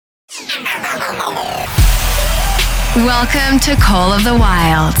Welcome to Call of the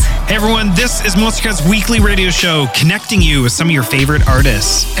Wild. Hey everyone, this is Monstercat's weekly radio show connecting you with some of your favorite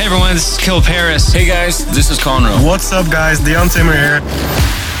artists. Hey everyone, this is Kill Paris. Hey guys, this is Conroe. What's up guys, Deontay here.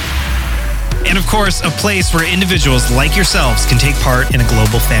 And of course, a place where individuals like yourselves can take part in a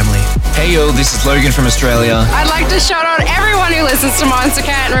global family. Hey yo, this is Logan from Australia. I'd like to shout out everyone who listens to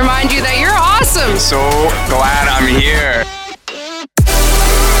Monstercat and remind you that you're awesome. So glad I'm here.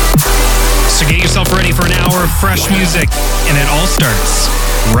 So get yourself ready for an hour of fresh music, and it all starts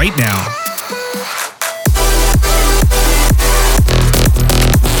right now.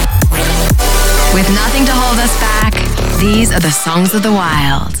 With nothing to hold us back, these are the songs of the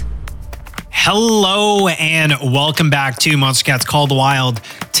wild. Hello and welcome back to Monstercat's Call the Wild.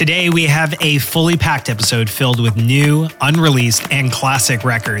 Today we have a fully packed episode filled with new, unreleased, and classic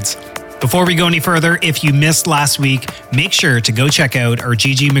records. Before we go any further, if you missed last week, make sure to go check out our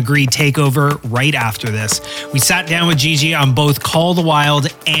Gigi McGree takeover right after this. We sat down with Gigi on both Call the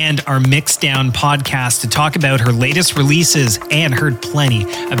Wild and our Mixed Down podcast to talk about her latest releases and heard plenty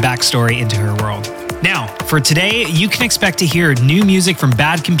of backstory into her world. Now, for today, you can expect to hear new music from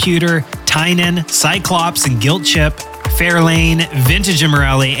Bad Computer, Tynan, Cyclops and Guilt Chip, Fairlane, Vintage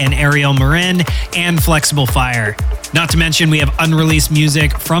Morelli and Ariel Marin, and Flexible Fire. Not to mention, we have unreleased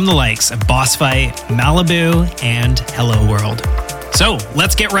music from the likes of Boss Fight, Malibu, and Hello World. So,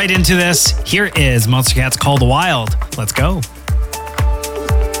 let's get right into this. Here is Monstercat's Call the Wild. Let's go.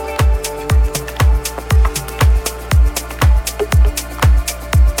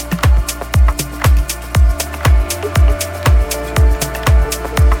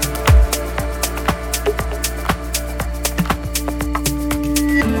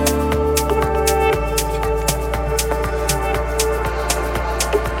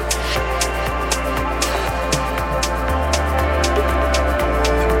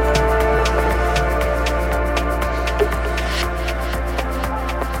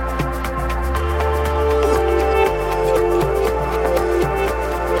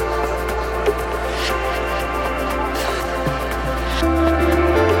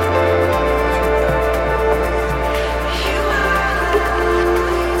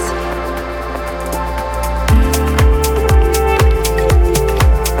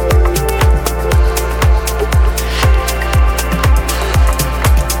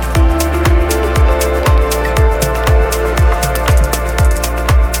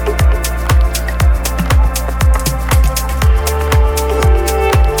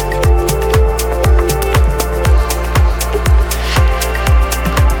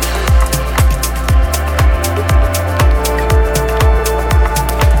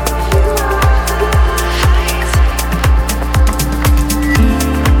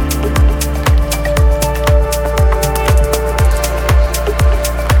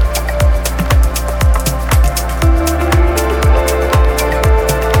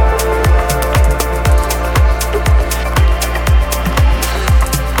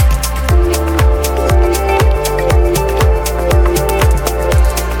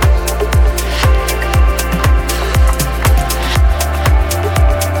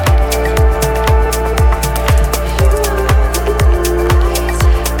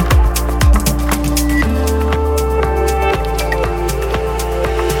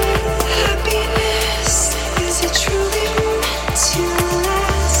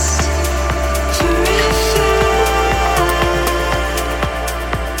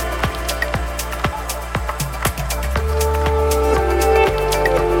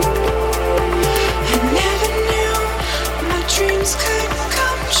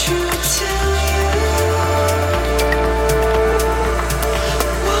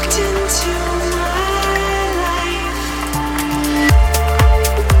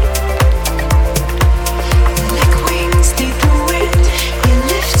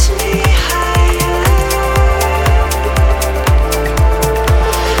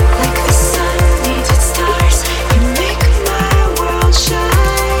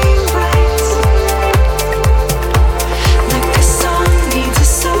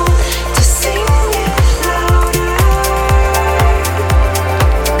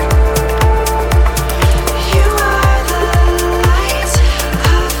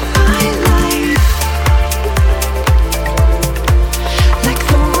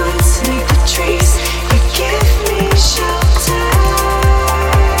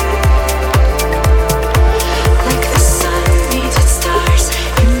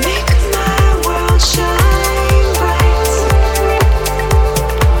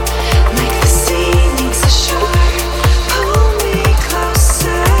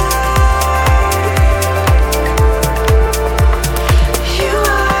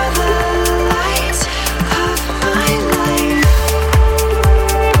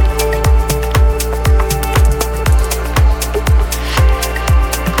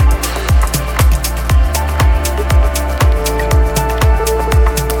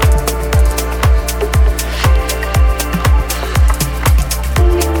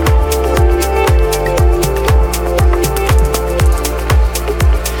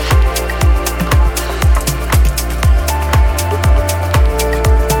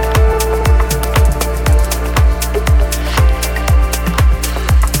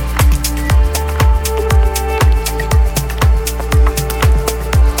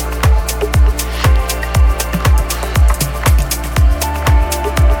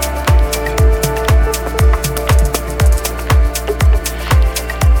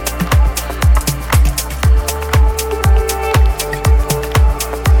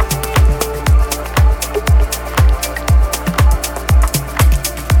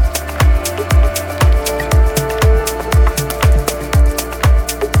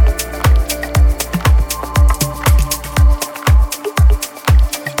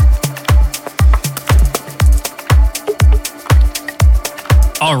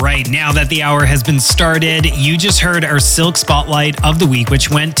 All right, now that the hour has been started, you just heard our Silk Spotlight of the week, which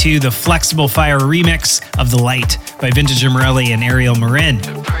went to the Flexible Fire remix of The Light by Vintage Morelli and Ariel Marin.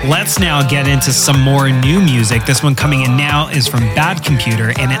 Let's now get into some more new music. This one coming in now is from Bad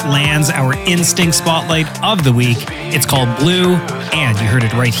Computer, and it lands our Instinct Spotlight of the week. It's called Blue, and you heard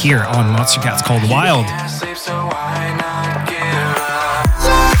it right here on Monstercat's Called Wild.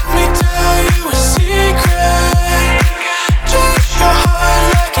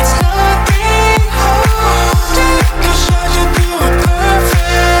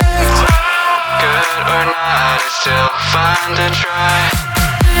 Still fun to try.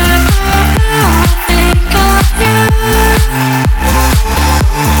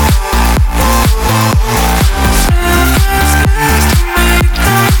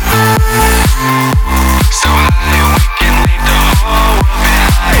 So high we can leave the whole world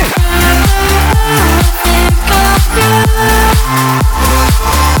behind.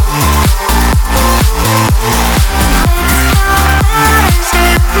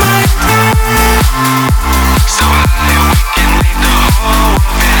 So high we can leave the whole world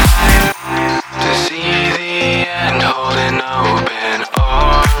behind. To see the end holding open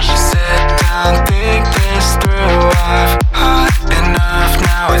arms. Sit down, think this through. I've had enough,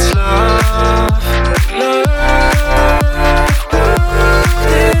 now it's love.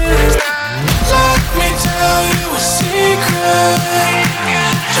 Let me tell you a secret.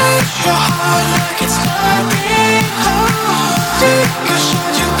 Touch your heart like it's nothing. Take a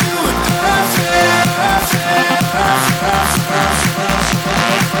shot, you do it perfect.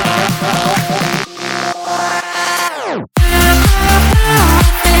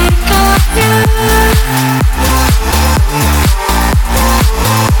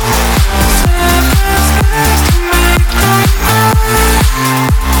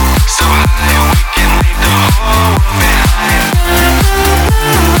 So high we can leave the whole world behind. So high we can leave the whole world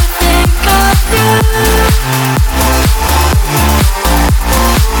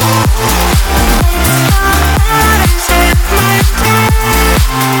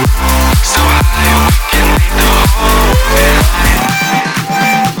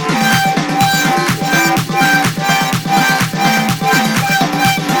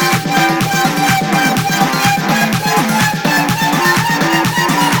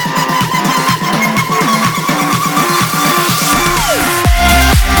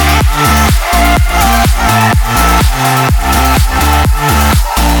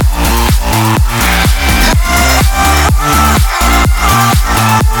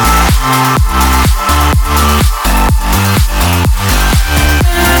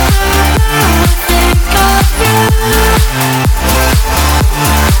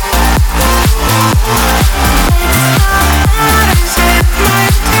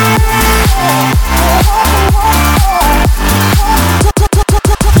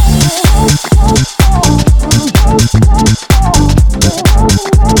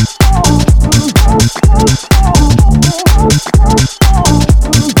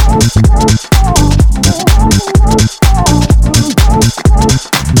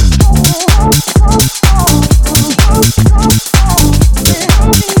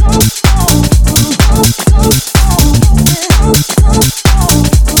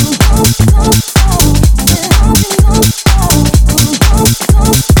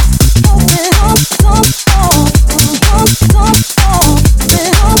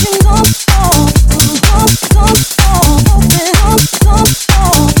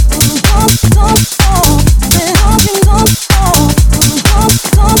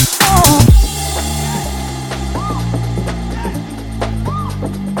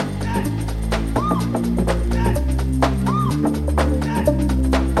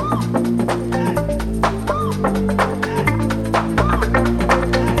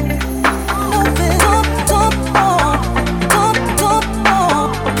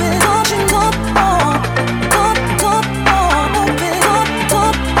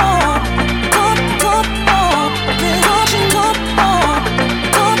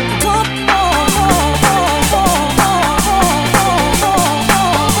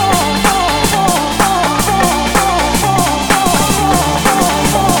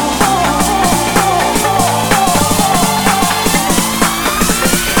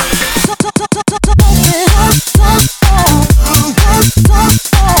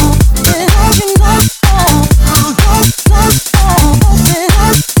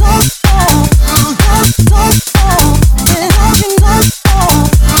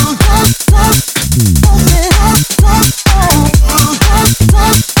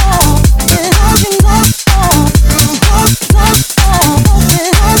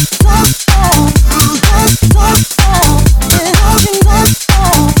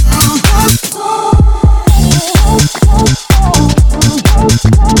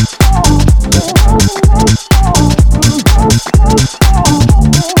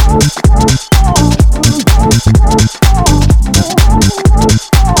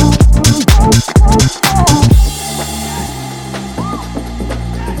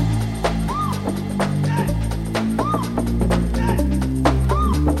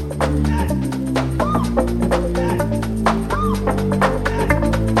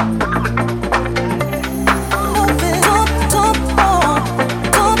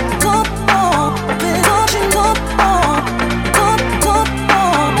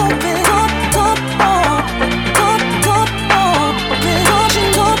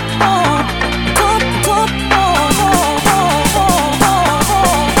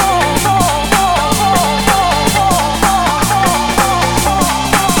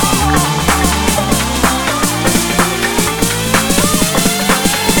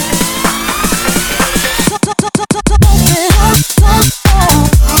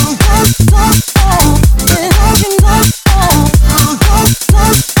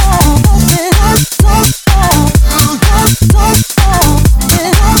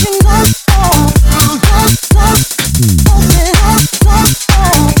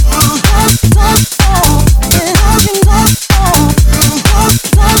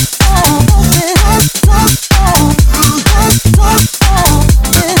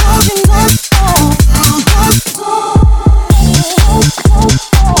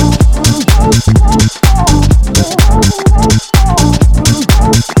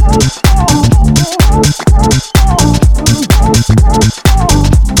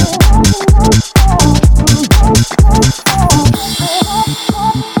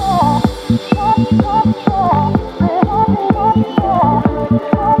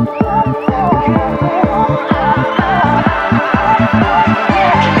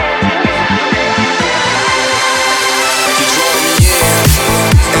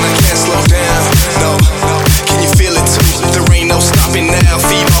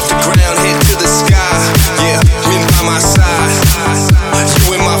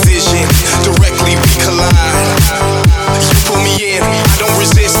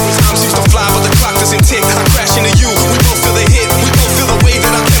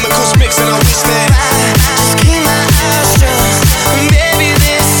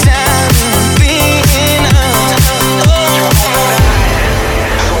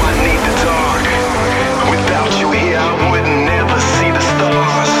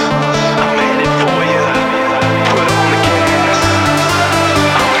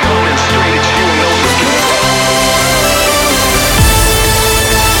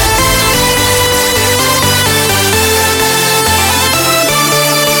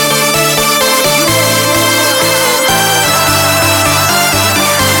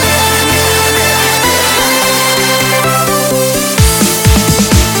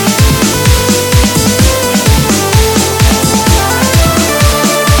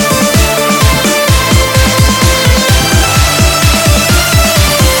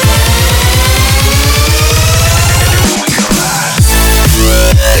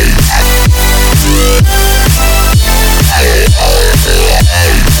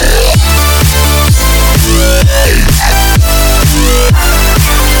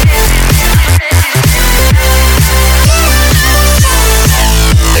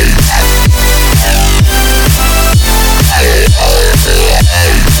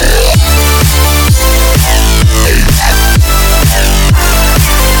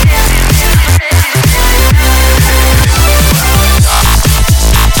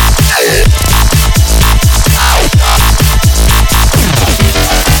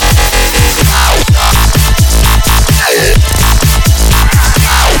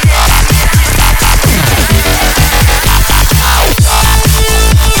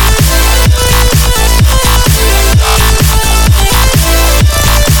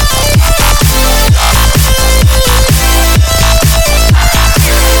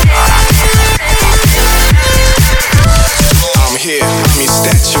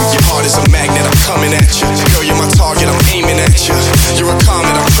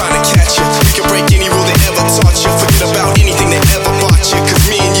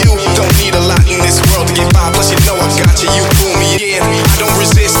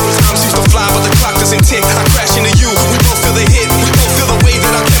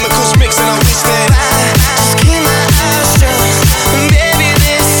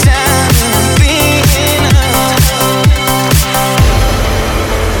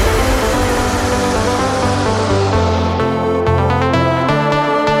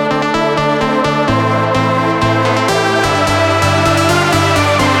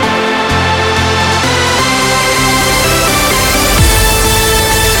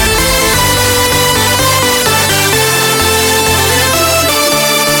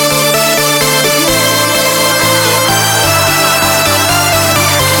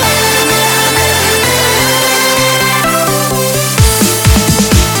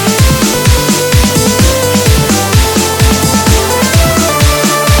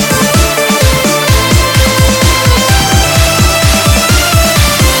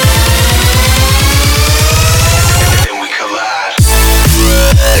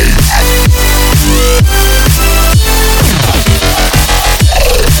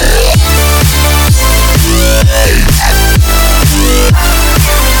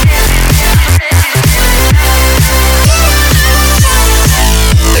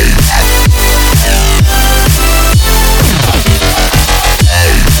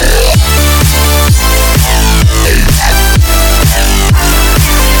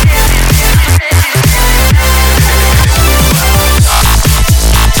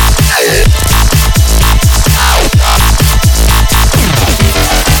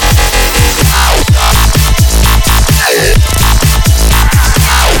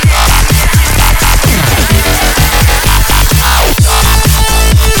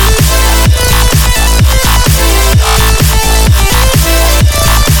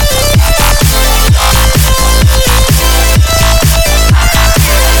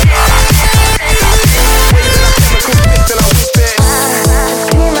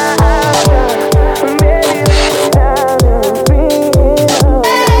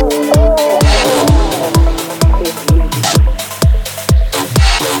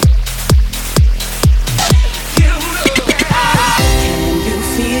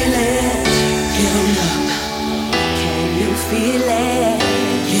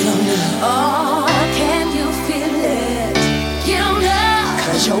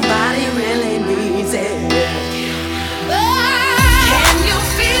 'cause your body really needs it. Can you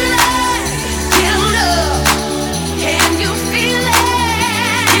feel it? Get on up. Can you feel it?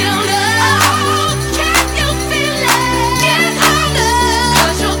 Get on up. Can you feel it? Get on up.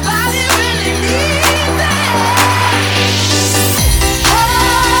 'Cause your body really needs it.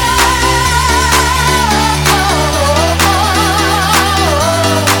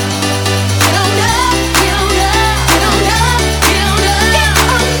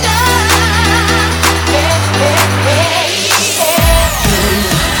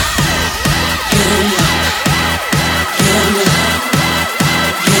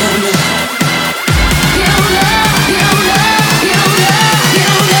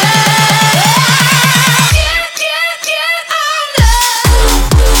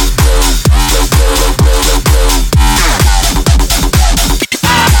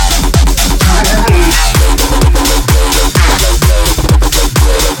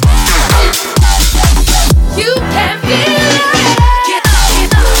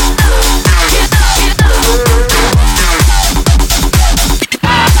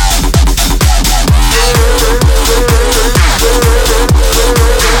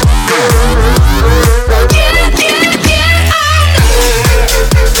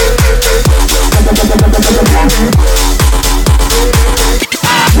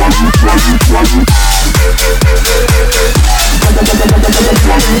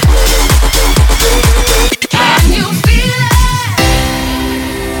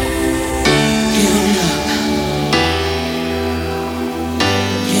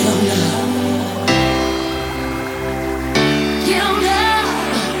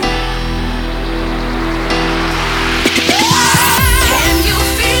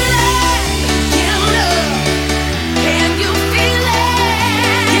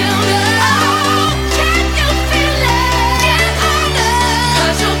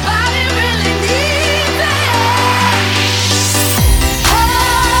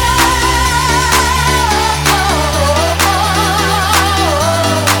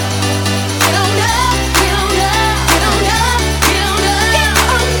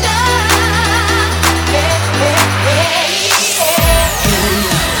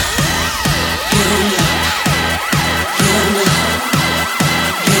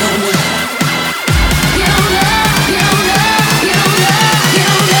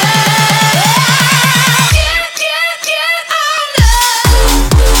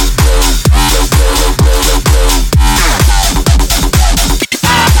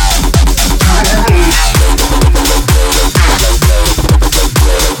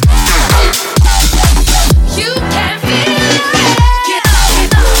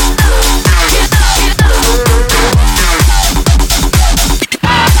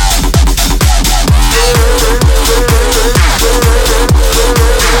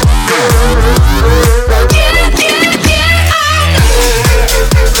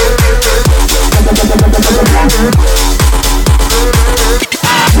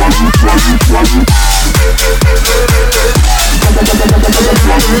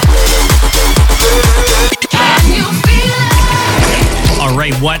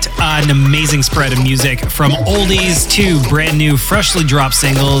 What an amazing spread of music from oldies to brand new, freshly dropped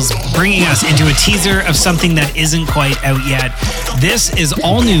singles, bringing us into a teaser of something that isn't quite out yet. This is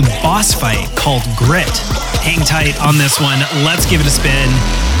all new Boss Fight called Grit. Hang tight on this one. Let's give it a spin.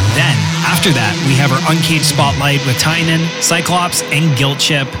 Then, after that, we have our Uncaged Spotlight with Tynan, Cyclops, and Guilt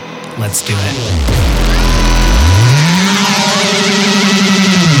Chip. Let's do it.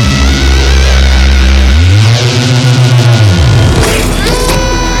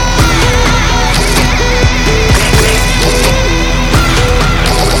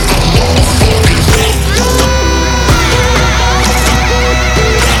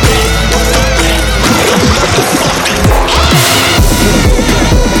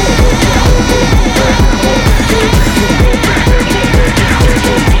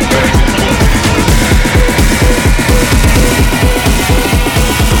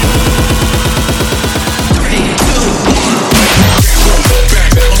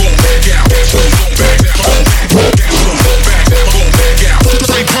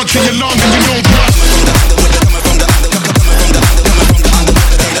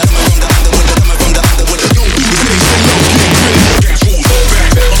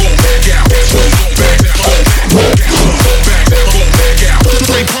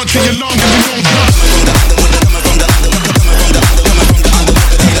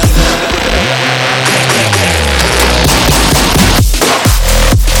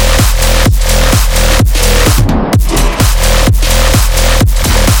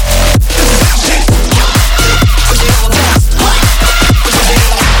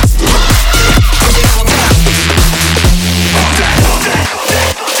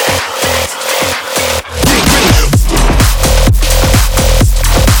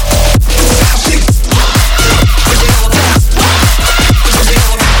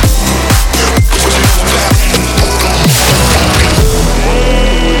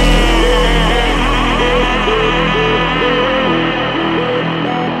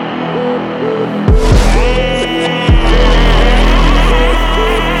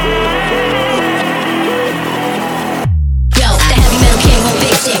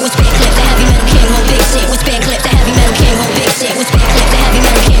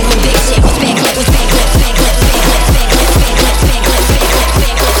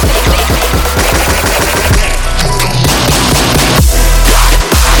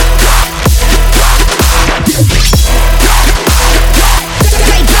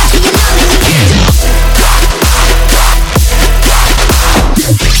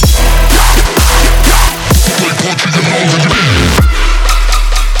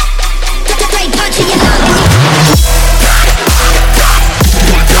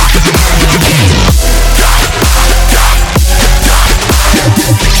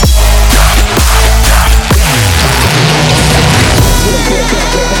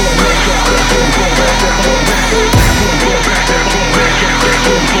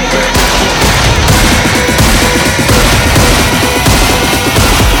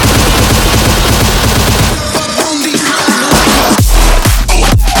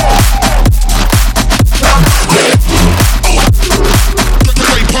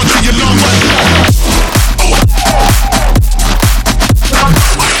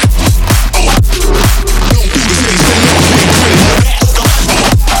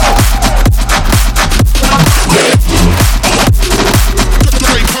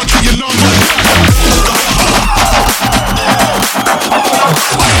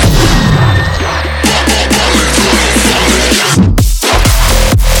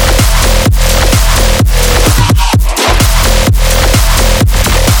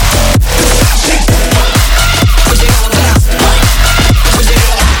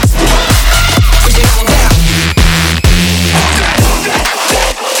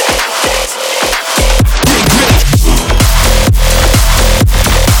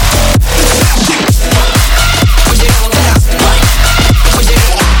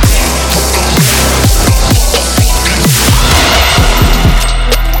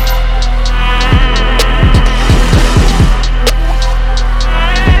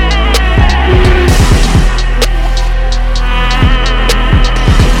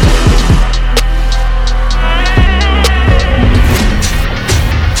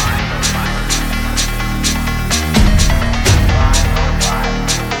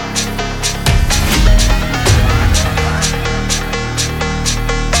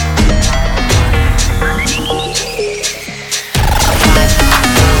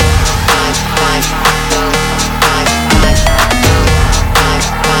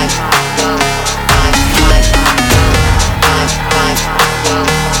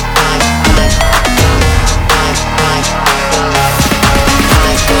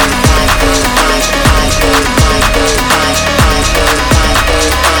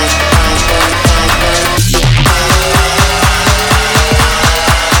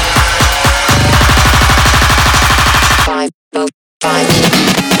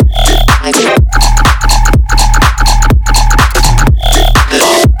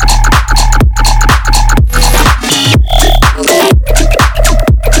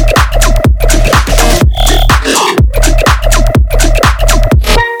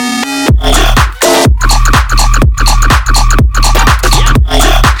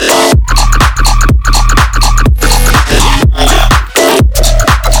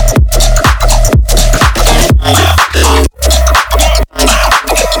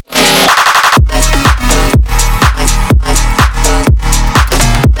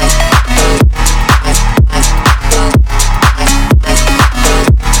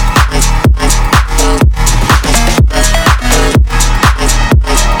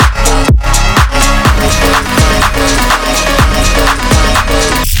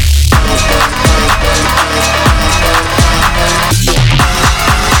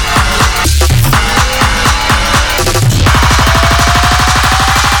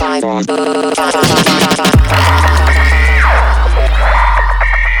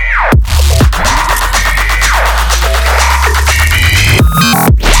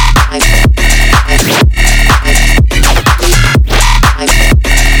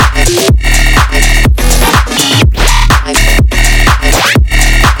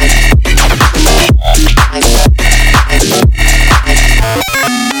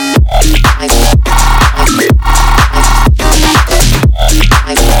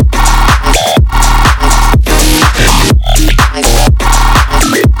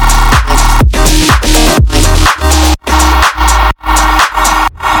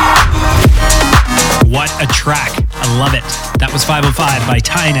 a track. I love it. That was 505 by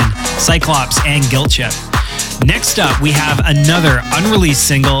Tynan, Cyclops, and Guiltship. Next up, we have another unreleased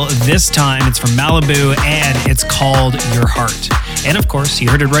single. This time it's from Malibu and it's called Your Heart. And of course, you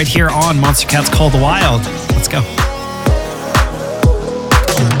heard it right here on Monstercat's Call the Wild. Let's go.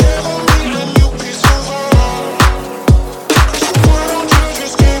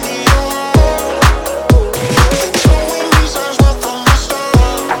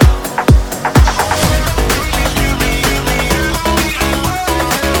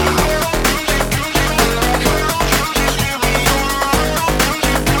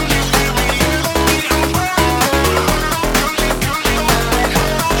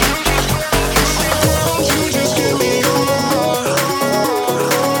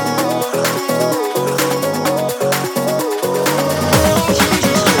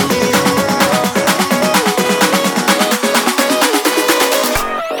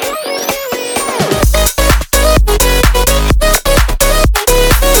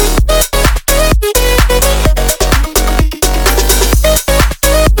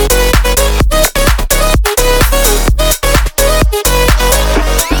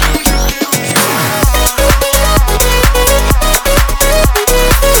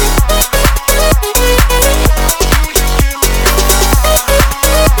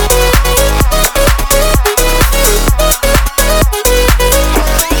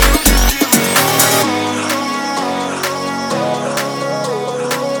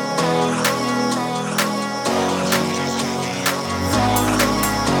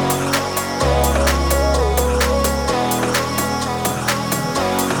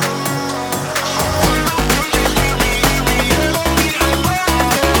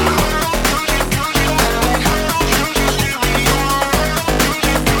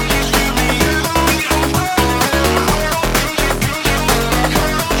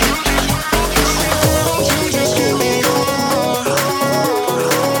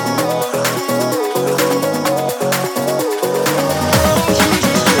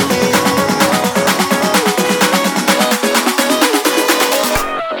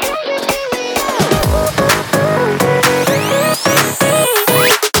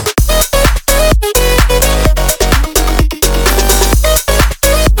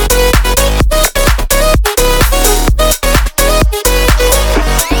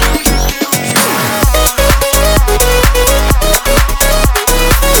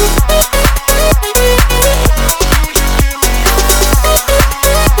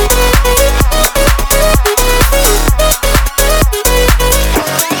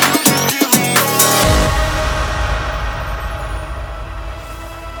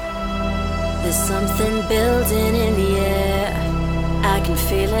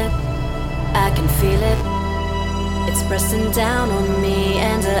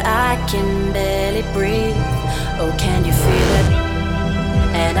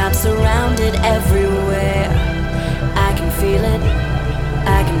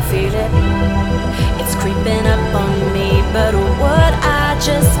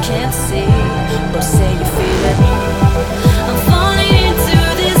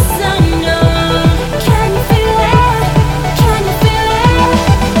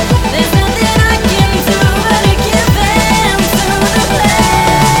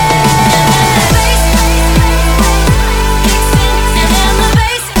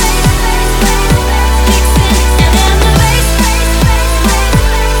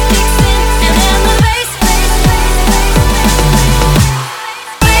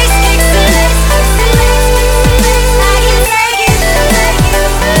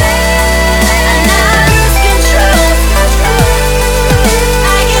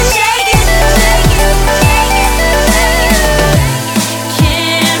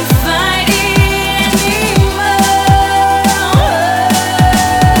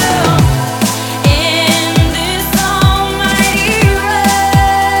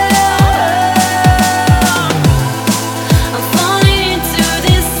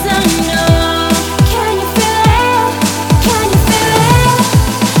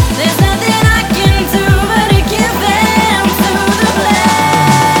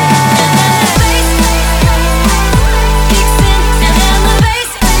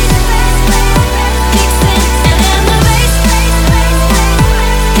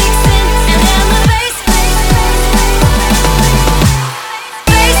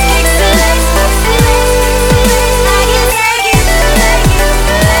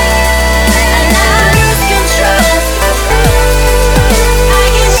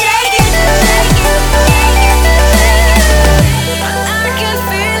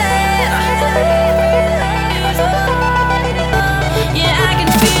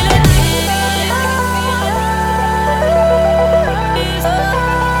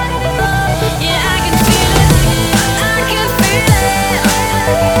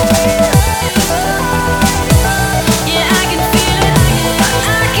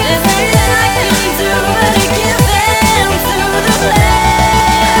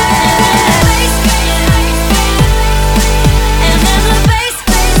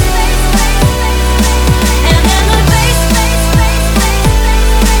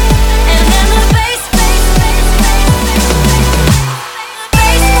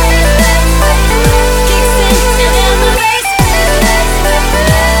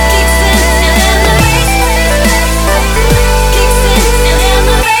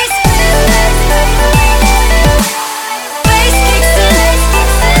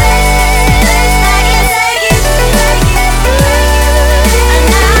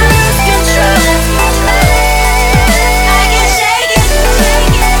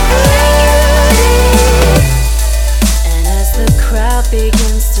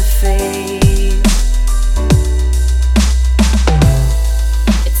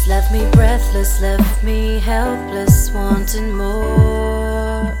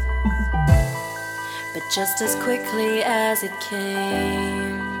 just as quickly as it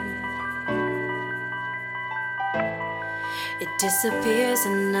came. It disappears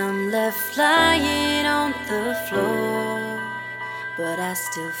and I'm left flying on the floor, but I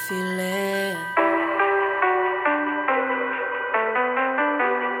still feel it.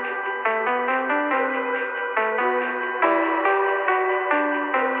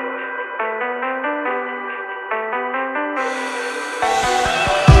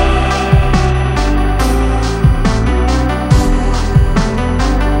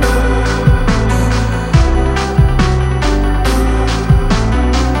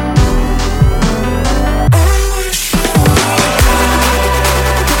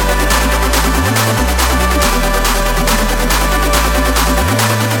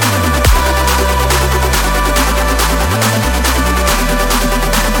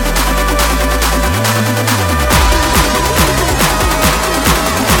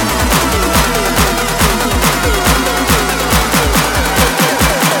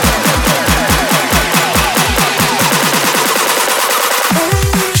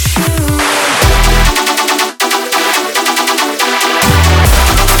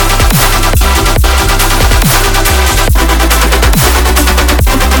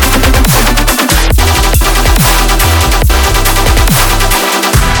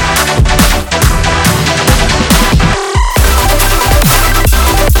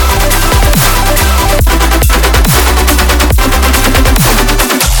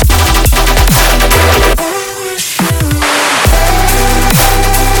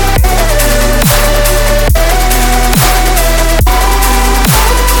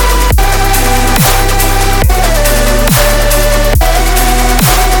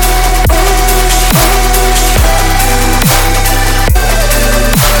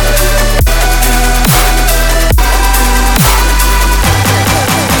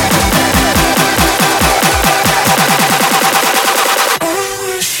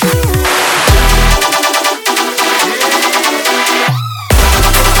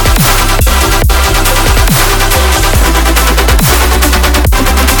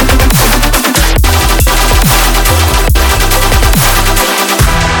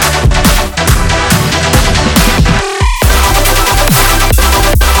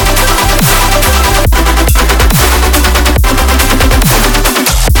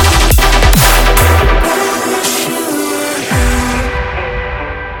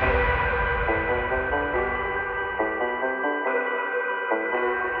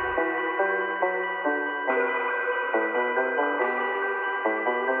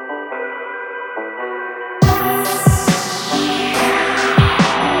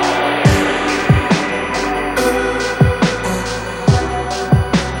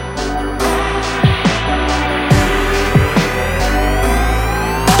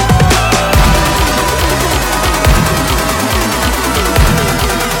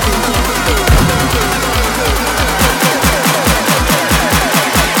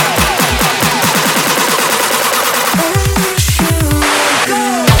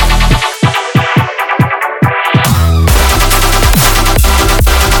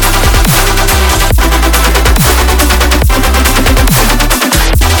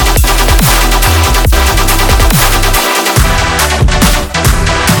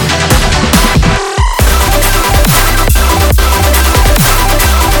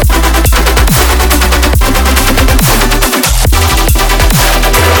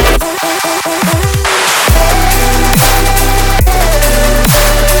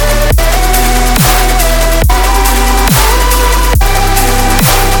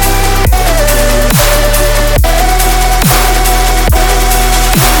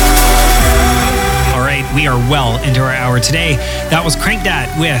 well into our hour today. That was Crank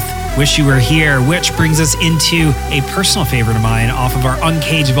That with Wish You Were Here, which brings us into a personal favorite of mine off of our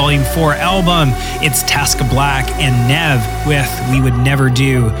Uncaged Volume 4 album. It's Tasca Black and Nev with We Would Never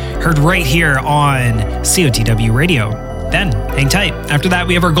Do, heard right here on COTW Radio. Then, hang tight. After that,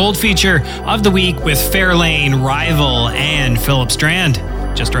 we have our gold feature of the week with Fairlane, Rival, and Philip Strand.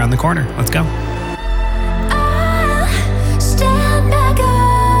 Just around the corner. Let's go.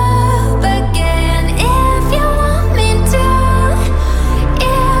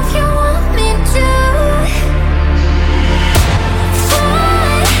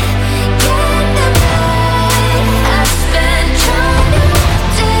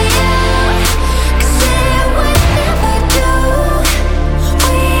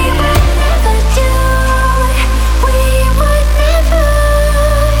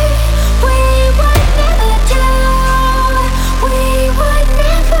 We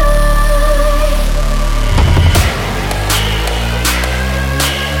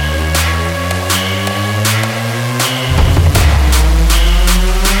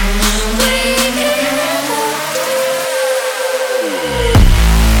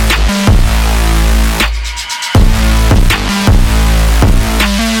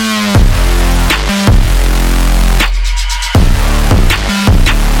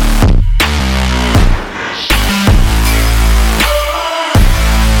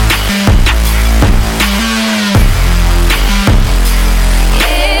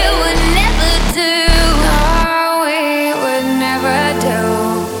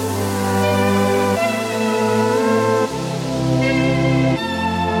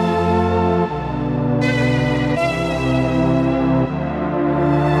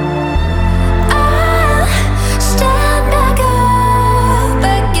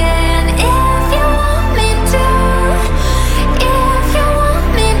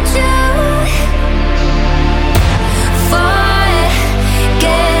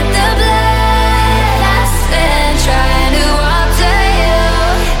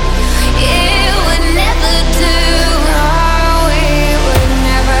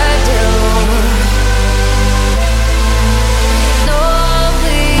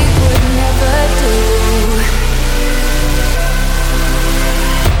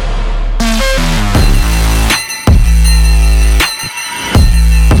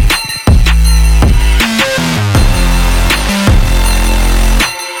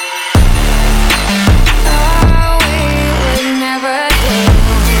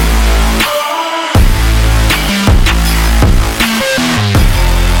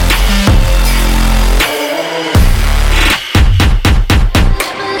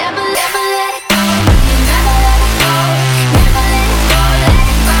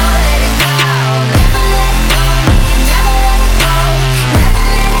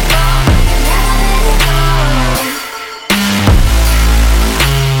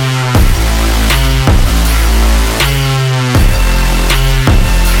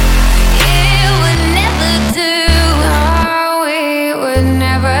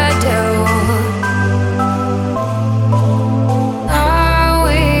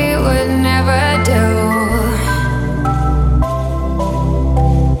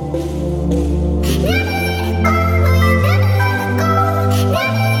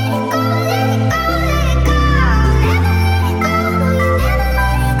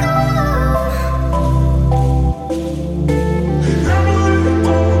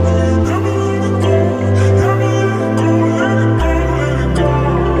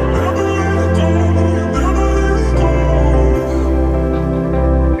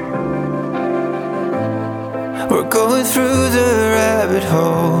going through the rabbit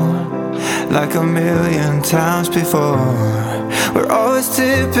hole like a million times before. We're always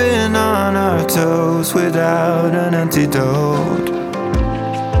tipping on our toes without an antidote.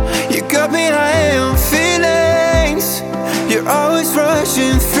 You got me high on feelings, you're always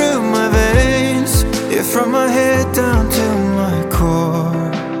rushing through my veins. Yeah, from my head down to my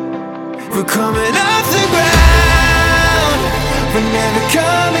core. We're coming off the ground, we're never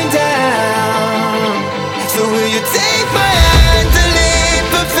coming down. So will you take my hand and leap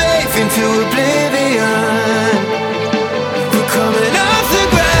of faith into oblivion? We're coming off the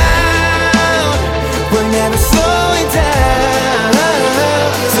ground, we're never slowing down.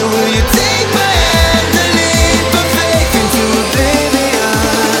 So will you take my hand and leap of faith into oblivion?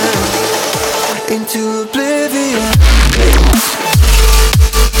 Into oblivion.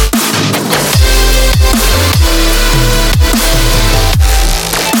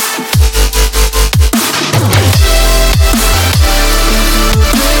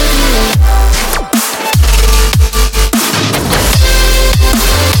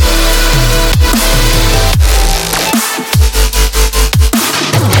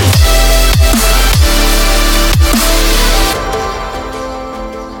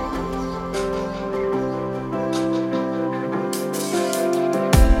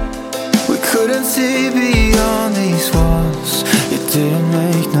 Couldn't see beyond these walls. It didn't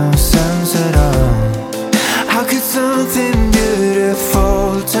make no sense at all. How could something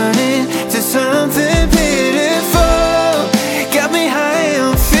beautiful turn into something pitiful? Got me high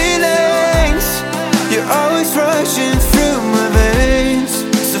on feelings, you're always rushing through my veins.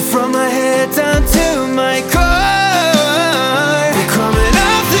 So from my head down to my core, we're coming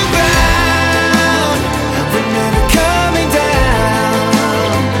off the ground, we're never coming down.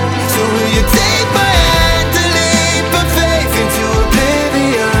 So will you take my hand and leap of faith into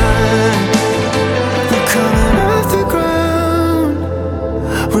oblivion? We're coming off the ground,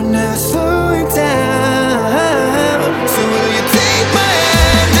 we're never slowing down. So will you take my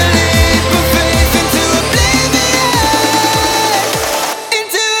hand and leap of faith into oblivion?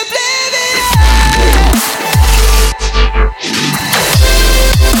 Into oblivion.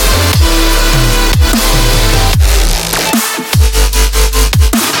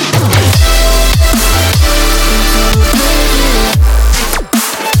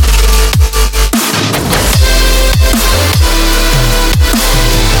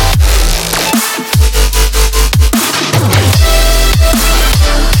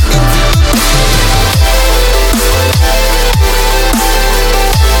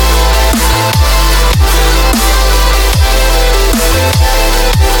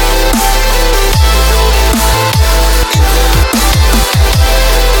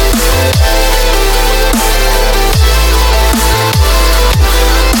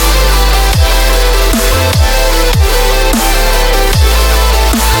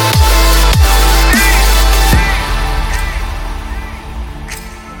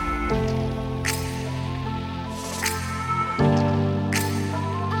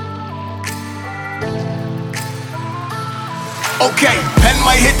 Okay, pen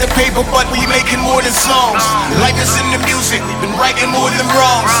might hit the paper, but we making more than songs. Life is in the music, we've been writing more than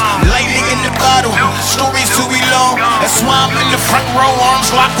wrongs. Lightning in the bottle, stories too long. That's why I'm in the front row, arms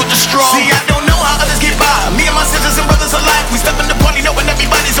locked with the strong. See, I don't know how others get by. Me and my sisters and brothers alike, we step in the party knowing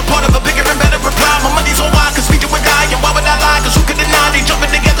everybody's a part of a bigger and better reply. My money's on why, cause we do or die, and why would I lie? Cause who could deny they jumping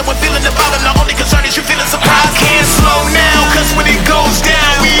together when feeling the vibe? I'm the only concern is you feeling surprised. I can't slow now, cause when it goes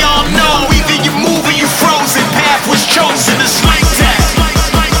down, we all know either you move or you frozen. Path was chosen, it's like that.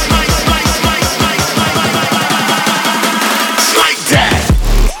 It's like that.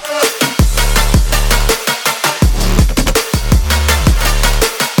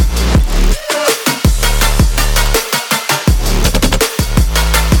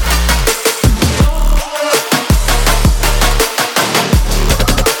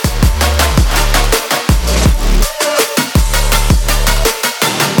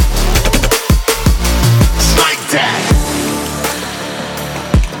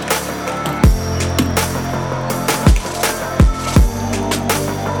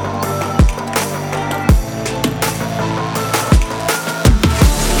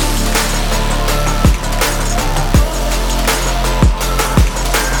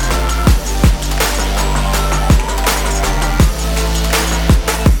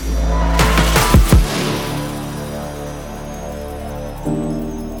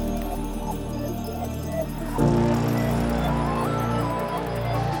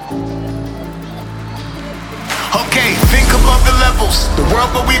 the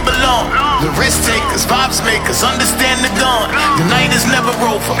world where we belong. The risk takers, vibes makers, understand the dawn. The night is never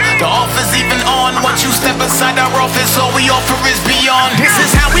over, the offer's even on. Once you step inside our office, all we offer is beyond. This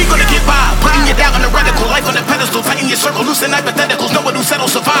is how we gonna get by, putting you down on the radical. Life on the pedestal, tighten your circle, loosen hypotheticals. No one who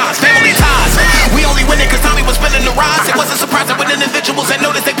settles survives, family ties. We only winning cause Tommy was spinning the rise. It wasn't surprising with individuals that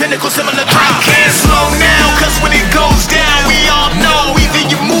noticed they pinnacle similar drive. Can't slow now, cause when it goes down, we all know either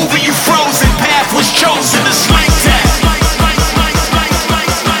you move or you frozen. Path was chosen, it's like that.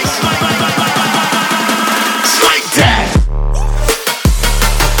 It's like that.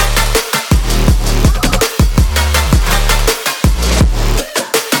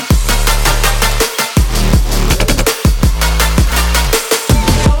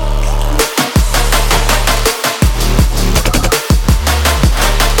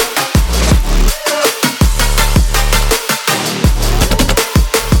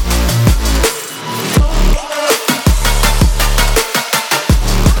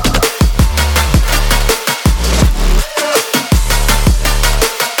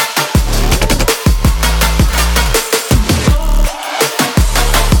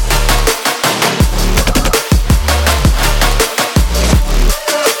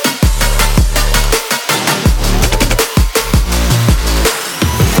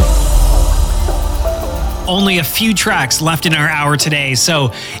 Only a few tracks left in our hour today,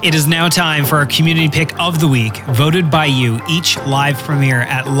 so it is now time for our community pick of the week, voted by you, each live premiere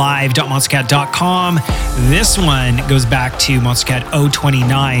at live.monstercat.com. This one goes back to Monstercat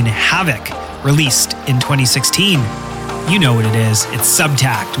 029 Havoc, released in 2016. You know what it is. It's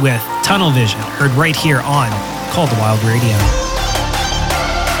Subtact with Tunnel Vision, heard right here on Call the Wild Radio.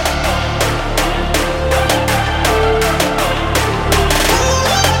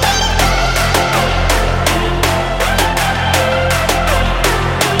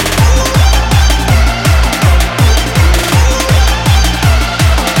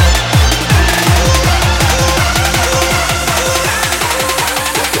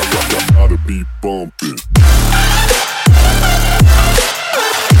 Bumping.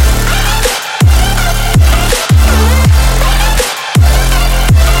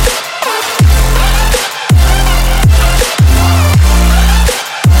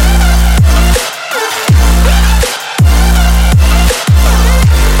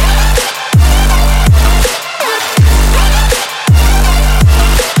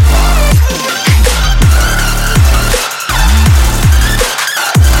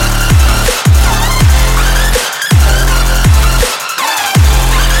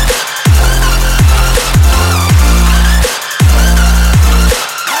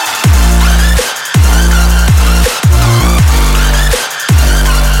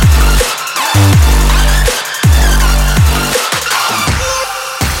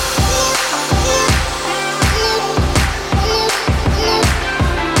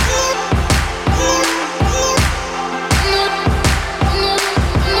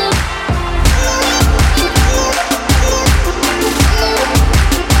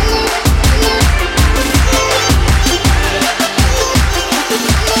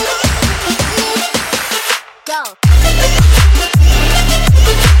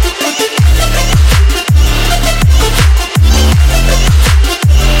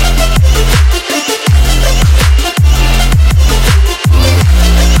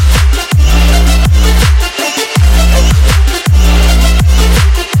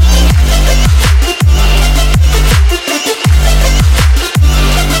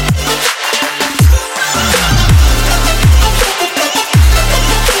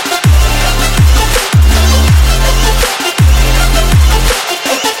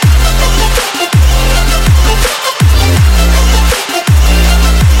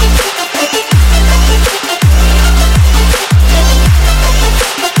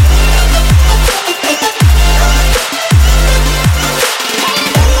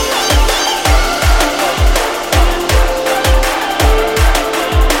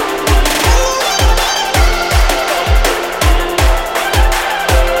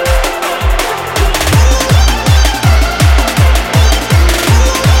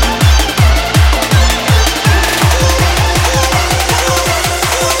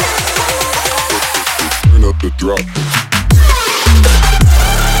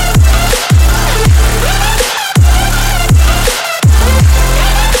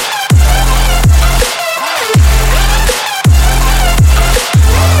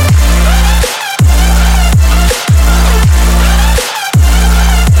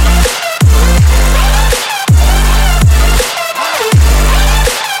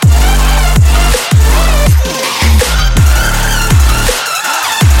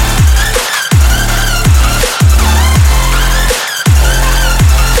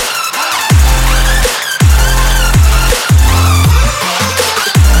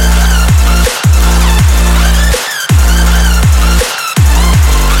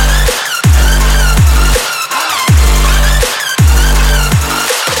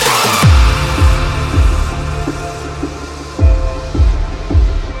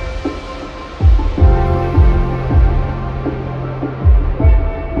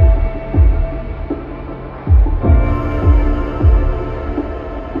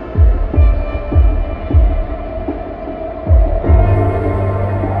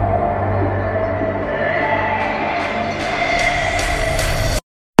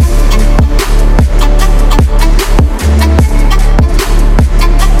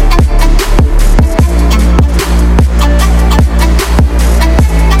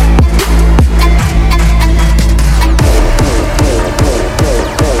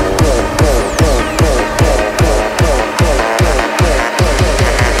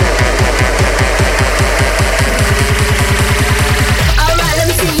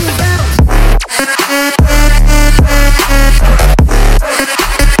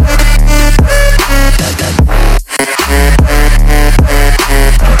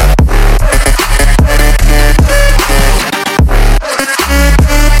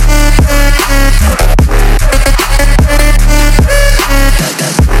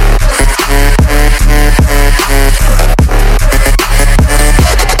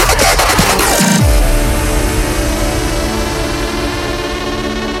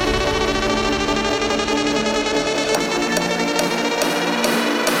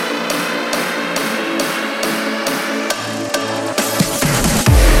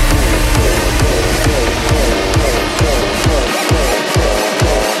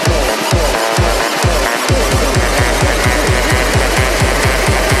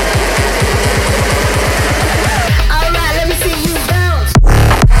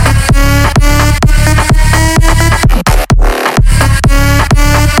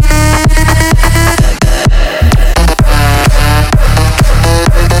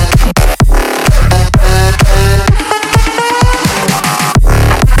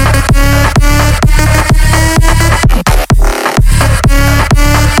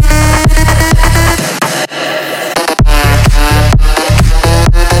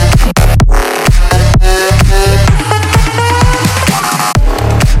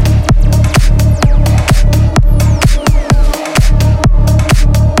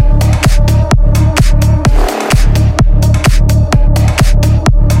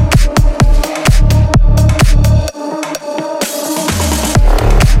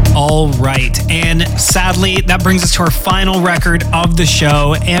 Lovely. That brings us to our final record of the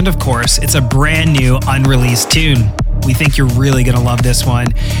show. And of course, it's a brand new unreleased tune. We think you're really going to love this one.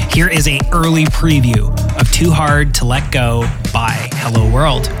 Here is an early preview of Too Hard to Let Go by Hello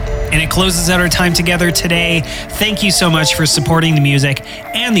World. And it closes out our time together today. Thank you so much for supporting the music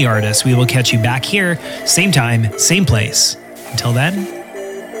and the artists. We will catch you back here, same time, same place. Until then,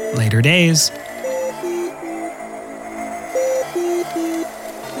 later days.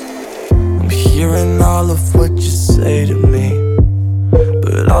 I'm hearing all of what you say to me,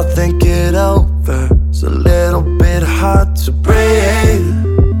 but I'll think it over. It's a little bit hard to breathe,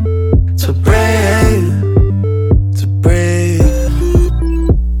 to breathe, to breathe.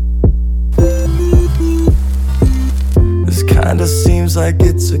 This kinda seems like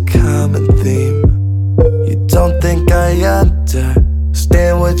it's a common theme. You don't think I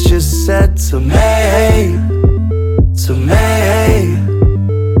understand what you said to me, to me,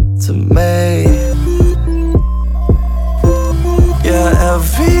 to me. Yeah,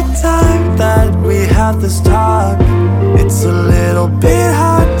 every time that we have this talk, it's a little bit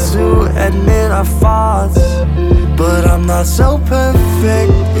hard to admit our faults. But I'm not so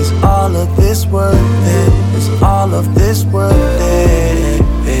perfect. Is all of this worth it? Is all of this worth it?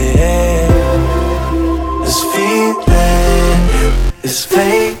 This feeling is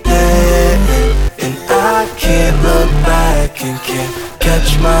fading, and I can't look back and can't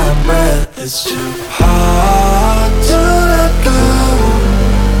catch my breath. It's too hard to let go.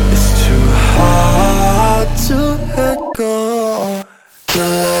 It's too hard to let go.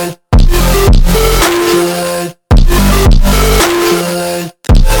 Good, good, good, good, good,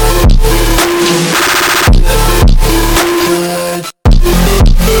 good, good.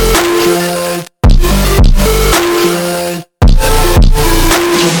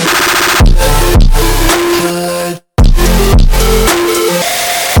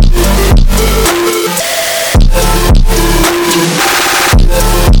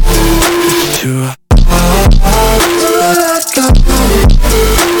 Too hard to let go.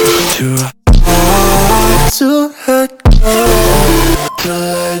 Too hard to let go.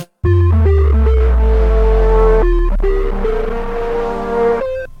 Good.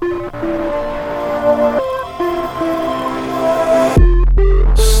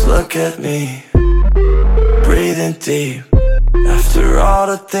 Just look at me, breathing deep. After all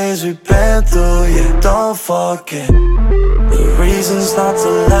the things we've been through, yeah, don't forget the reasons not to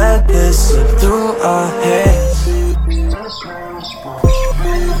let this slip through our heads.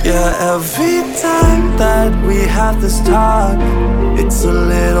 Yeah, every time that we have this talk, it's a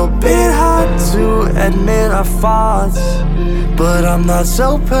little bit hard to admit our faults. But I'm not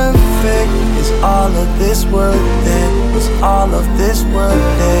so perfect. Is all of this worth it? Is all of this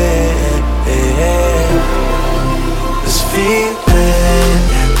worth it? This feeling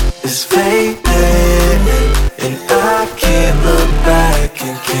is fading, and I can't look back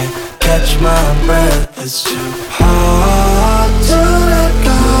and can't catch my breath. It's too hard to let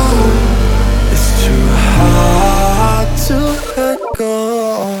go. It's too hard to let go.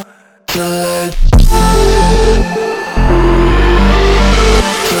 Good, good,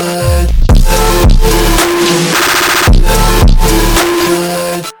 good,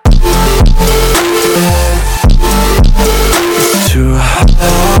 good. It's too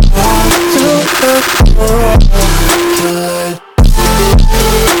hard to let go. Good.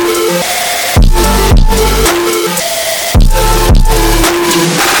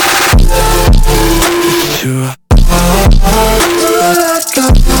 Too hard to let go.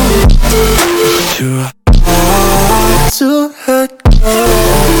 Too hard to let go.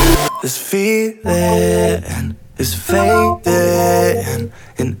 This feeling is fading,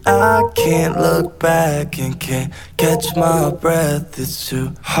 and I can't look back and can't catch my breath. It's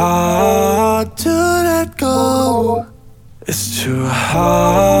too hard to let go. It's too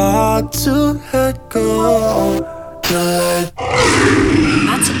hard to let go. Good.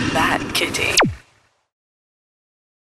 That's a bad kitty.